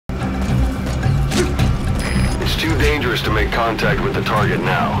dangerous to make contact with the target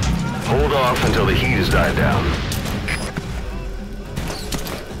now. Hold off until the heat has died down.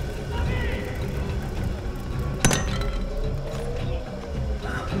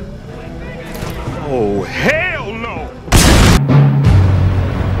 Oh, hell no!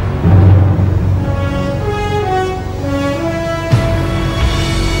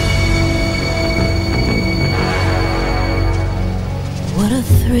 What a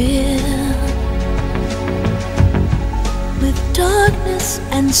thrill, with darkness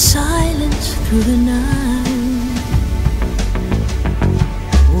and silence through the night.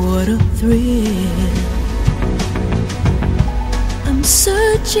 What a thrill, I'm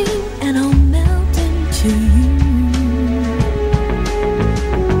searching and I'll melt into you.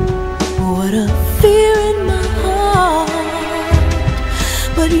 What a fear in my heart,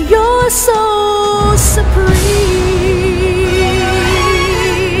 but you're so supreme.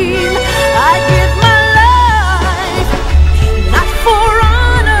 I give my life, not for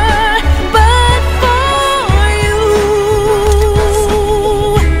honor, but for you.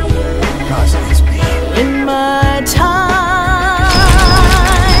 In my time,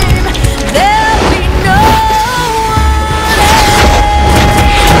 there'll be no one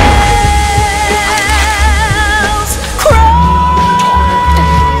else. Crime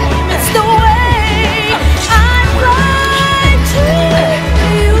is the way I fly to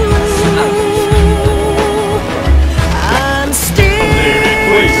you. I'm still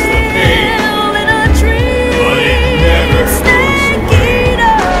in a dream, snake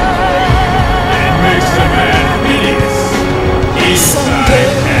eater.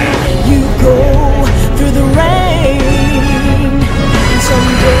 Someday you go through the rain, and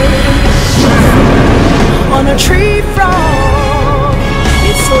someday on a tree frog.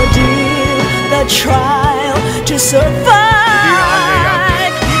 It's ordeal, the trial to survive.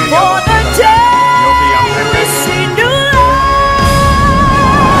 For the day we see new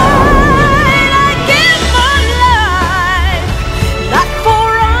light, I give my life, not for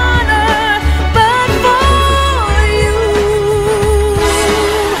honor, but for you.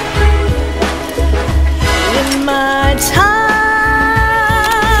 In my time,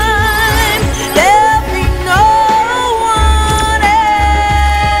 there'll be no one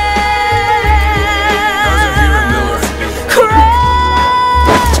else. Crime,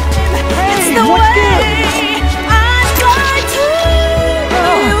 it's the way I fly to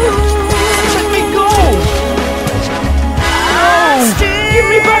you. Let me go! I'm still Give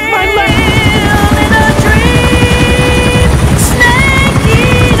me back my leg! in a dream, snake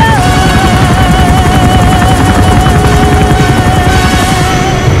eater.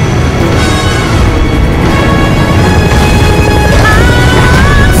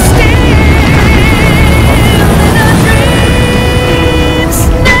 I'm still in a dream,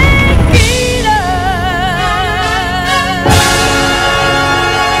 snake eater.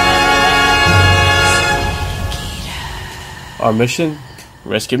 Our mission?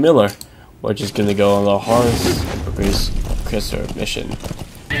 Rescue Miller. We're just gonna go on the harness and progress our mission.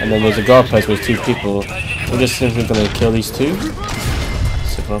 And then there's a guard post with 2 people. We're just simply gonna kill these 2.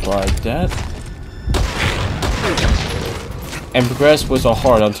 Simple like that. And progress with our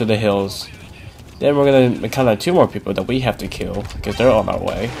heart onto the hills. Then we're gonna encounter 2 more people that we have to kill because they're on our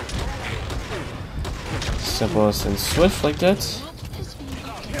way. Simple and swift like that.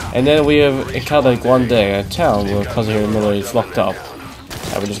 And then we have encountered one day a town where Cousin Miller is locked up.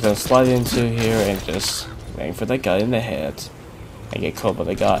 And we're just gonna slide into here and just aim for that guy in the head and get killed by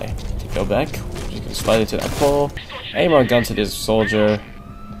the guy. To go back, we're just gonna slide into that pole, aim our gun to this soldier,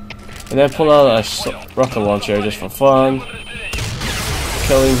 and then pull out a rocket launcher just for fun,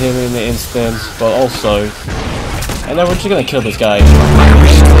 killing him in the instant, but also, and then we're just gonna kill this guy.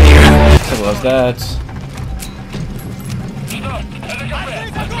 Simple as that.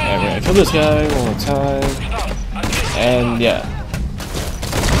 And we're gonna kill this guy one more time. And yeah.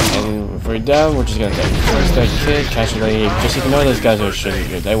 And if we're down, we're just gonna take first that kid, casually. Just ignore those guys are shooting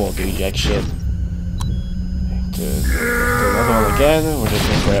you. They won't do jack shit. Do another one again. We're just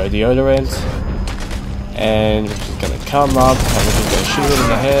gonna wear deodorant. And we're just gonna come up, and we're just gonna shoot him in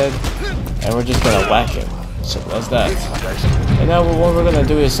the head. And we're just gonna whack him. Simple as that. And now what we're gonna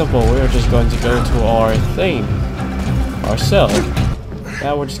do is simple. We're just going to go to our thing. Our cell.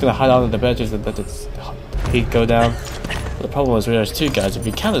 Now we're just gonna hide under the benches and let the heat go down. The problem is there's 2 guys. If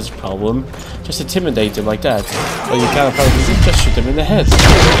you count this problem, just intimidate them like that. Or you count a problem, just shoot them in the head.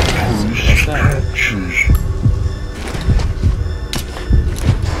 That's that.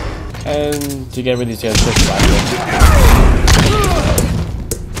 And to get rid of these guys, just back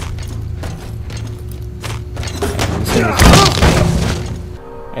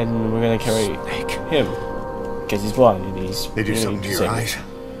and we're gonna carry him. because he's blind and he's They do something to your eyes.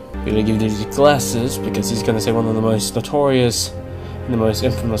 We're gonna give you these glasses because he's gonna say one of the most notorious and the most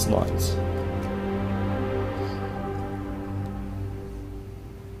infamous lines.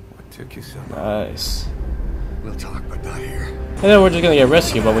 What took you so long? Nice. We'll talk, but not here. And then we're just gonna get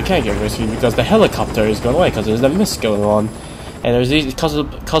rescued, but we can't get rescued because the helicopter is going away because there's a mist going on. And there's these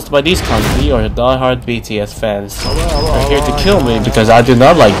caused by these countries or diehard BTS fans. They're here to kill me because I do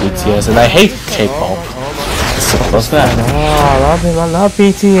not like BTS and I hate K-pop. Simple as that. I love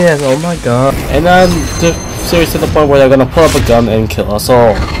BTS. Oh my god. And I'm serious to the point where they're gonna pull up a gun and kill us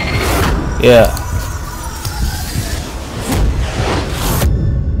all. Yeah.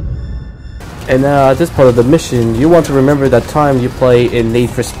 And now at this part of the mission, you want to remember that time you play in Need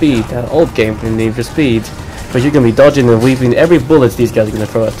for Speed, that old game in Need for Speed. But you're gonna be dodging and weaving every bullet these guys are gonna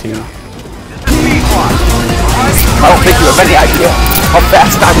throw at you. I don't think you have any idea how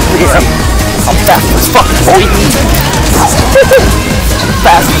fast I am. I'm fast as fuck, boy.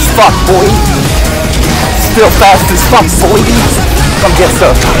 Fast as fuck, boy. Still fast as fuck, boy. Come get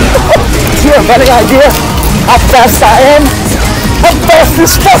some. Do you have any idea how fast I am? I'm fast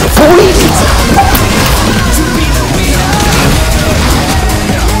as fuck, boy.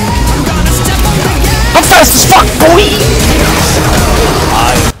 I'm fast as fuck, boy!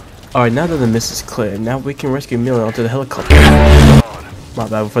 Alright, now that the mist is clear, now we can rescue Manuel onto the helicopter. My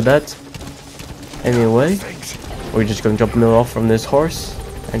bad for that. Anyway, we're just gonna drop Manuel off from this horse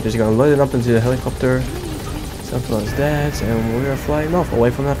and just gonna load it up into the helicopter. Simple as that, and we're flying off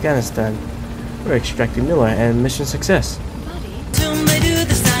away from Afghanistan. We're extracting Manuel and mission success.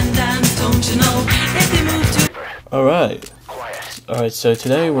 Alright. Alright, so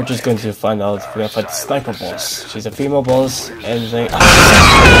today we're just going to find out if we're gonna fight the sniper boss. She's a female boss, and they...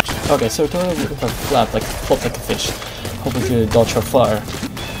 Okay, so we're gonna flop like a fish, hoping to dodge her fire.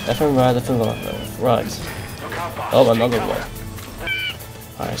 Left and right, left and right. Oh, another one.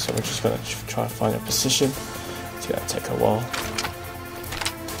 Alright, so we're just gonna try to find her position. It's gonna take a while.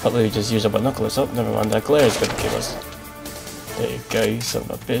 Probably just use our binoculars. Oh, never mind, that glare is gonna kill us. There you go, you son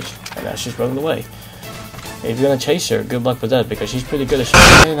of a bitch. And now she's running away. If you're gonna chase her, good luck with that because she's pretty good at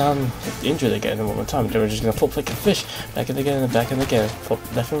shooting. And I'm injured again one more time. We're just gonna flip like a fish, back and again and back and again. Flip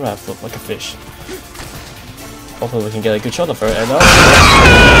left and right, flip like a fish. Hopefully we can get a good shot of her. And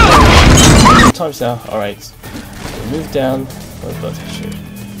times now. All right, move down.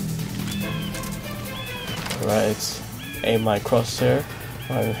 All right, aim my crosshair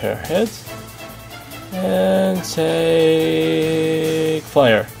on her head and take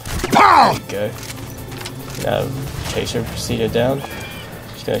fire. There you go. Now chase her, proceed her down.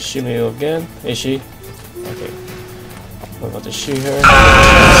 She's gonna shoot me again. Is she? Okay. I'm about to shoot her.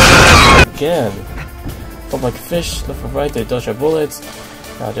 Again. Flip like a fish, left and right, they dodge her bullets.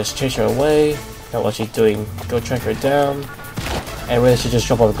 Now just chase her away. Now what she's doing, go track her down. And then she just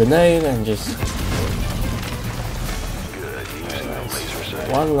drop off a grenade and just...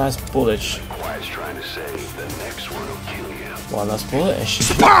 One last bullet. One last bullet and she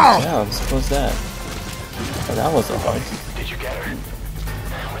shoots down. Suppose that. Oh, that wasn't hard. Did you get her?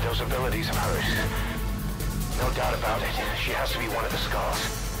 With those abilities of hers? No doubt about it. She has to be one of the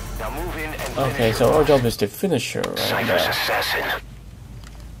skulls. Now move in and okay, so our job is to finish her right now. Assassin.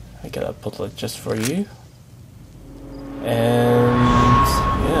 I got a bullet just for you. And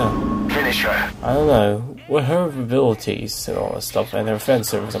yeah. Finish her. I don't know. With her abilities and all that stuff and her fan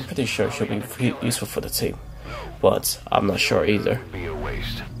service, I'm pretty sure she'll be useful for the team. But I'm not sure either. Be a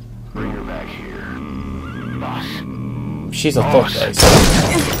waste. Bring her back here. Boss. She's a thought base.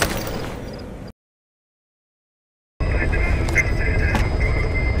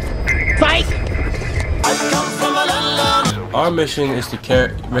 Fight! Our mission is to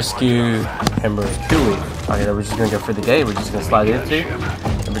rescue Amber Cooley. Okay, we're just gonna go for the gate, we're just gonna slide into,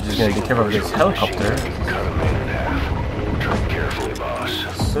 and we're just gonna be careful with this helicopter.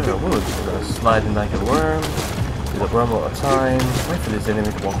 So we're just gonna slide in like a worm, do the worm all the time, wait for this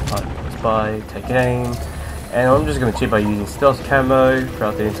enemy to walk by, take aim, and I'm just gonna cheat by using stealth camo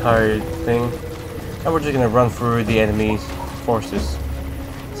throughout the entire thing, and we're just gonna run through the enemy's forces.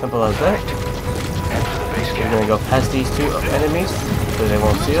 Simple as that. We're gonna go past these two enemies so they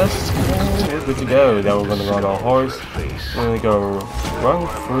won't see us. And we're good to go. Then we're gonna run our horse. We're gonna go run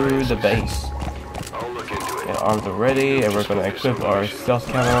through the base. And arms are ready, and we're gonna equip our stealth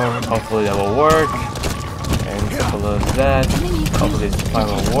camo. Hopefully that will work. And simple as that. Hopefully this plan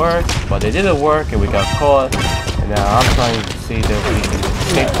will work. But it didn't work, and we got caught. And now I'm trying to see that we can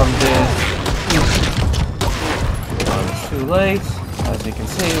escape from this. It's too late. As you can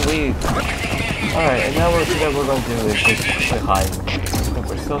see, we... Alright, and now what we're going to do is just quickly hide. Equip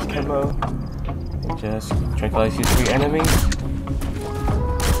our stealth camo. Just tranquilize these 3 enemies.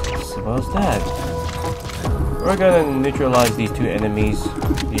 Suppose that. We're gonna neutralize these 2 enemies.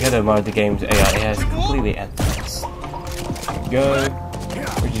 You gotta admire the game's AI has completely advanced. Go.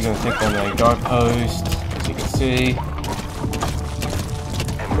 We're just gonna take on a dark host, as you can see.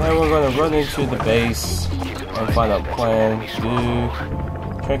 Now we're gonna run into the base and find out plan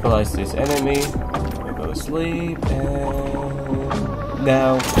to tranquilize this enemy. We'll go to sleep and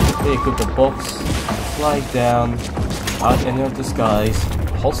now we equip the box, slide down, out into the skies,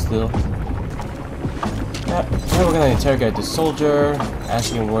 hold still. Now we're gonna interrogate the soldier,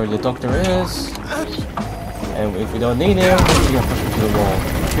 ask him where the doctor is, and if we don't need him, we're gonna push him to the wall.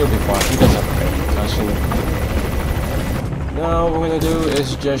 He'll be fine, he doesn't have a concussion. Now what we're gonna do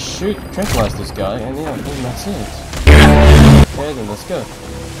is just shoot, tranquilize this guy, and yeah, then that's it. Okay, then let's go.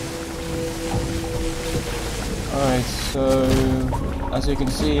 Alright, so as you can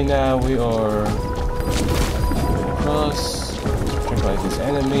see now we are across, tranquilize this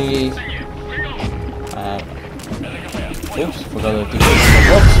enemy. Oops, forgot to do the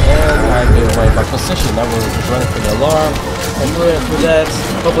box, and I gave away my position. Now we're just running for the alarm, and we're for that.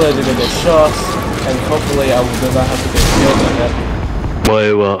 Hopefully I didn't get shot, and hopefully I will not have to get killed like that.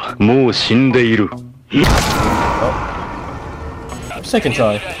 Oh. Second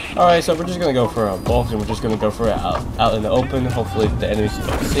try. Alright, so we're just gonna go for a box, and we're just gonna go for it out in the open. Hopefully the enemies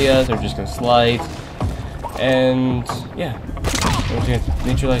don't see us, they're just gonna slide. And yeah. We're just gonna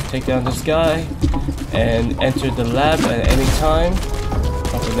neutralize, take down this guy, and enter the lab at any time.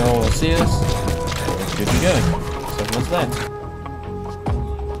 Hopefully no one will see us. It's good to go. Simple as that.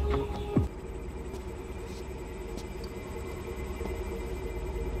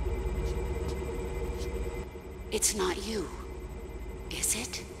 It's not you, is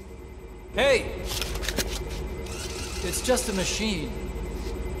it? Hey! It's just a machine.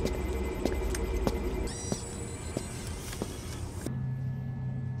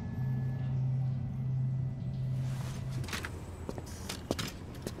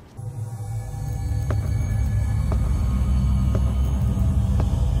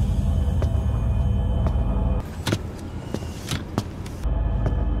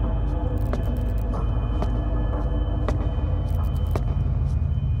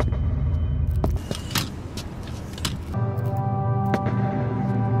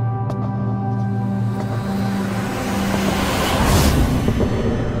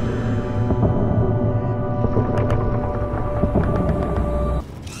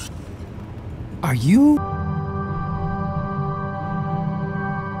 Are you?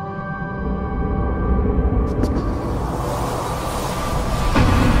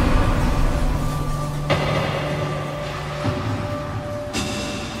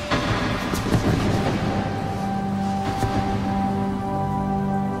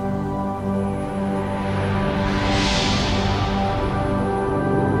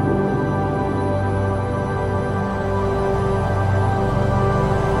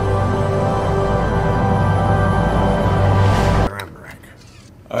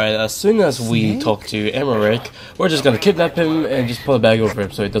 Alright, as soon as we talk to Emmerich, we're just gonna kidnap him and just pull a bag over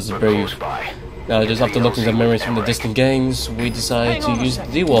him so he doesn't breathe. Now, just after looking at the memories from the distant games, we decided to use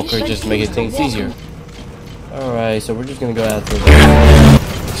the Walker just to make things easier. Alright, so we're just gonna go out to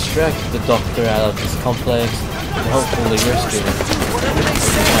extract the doctor out of this complex and hopefully rescue him.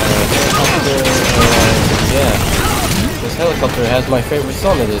 Helicopter, yeah. This helicopter has my favorite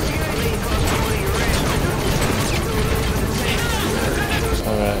song in it.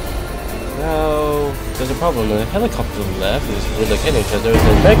 Alright. Now, there's a problem. The helicopter left is relocating because there's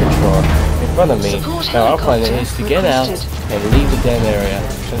a Megatron in front of me. Now our plan is to get out and leave the damn area.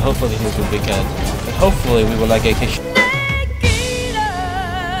 And hopefully things will be good. And hopefully we will not get kicked.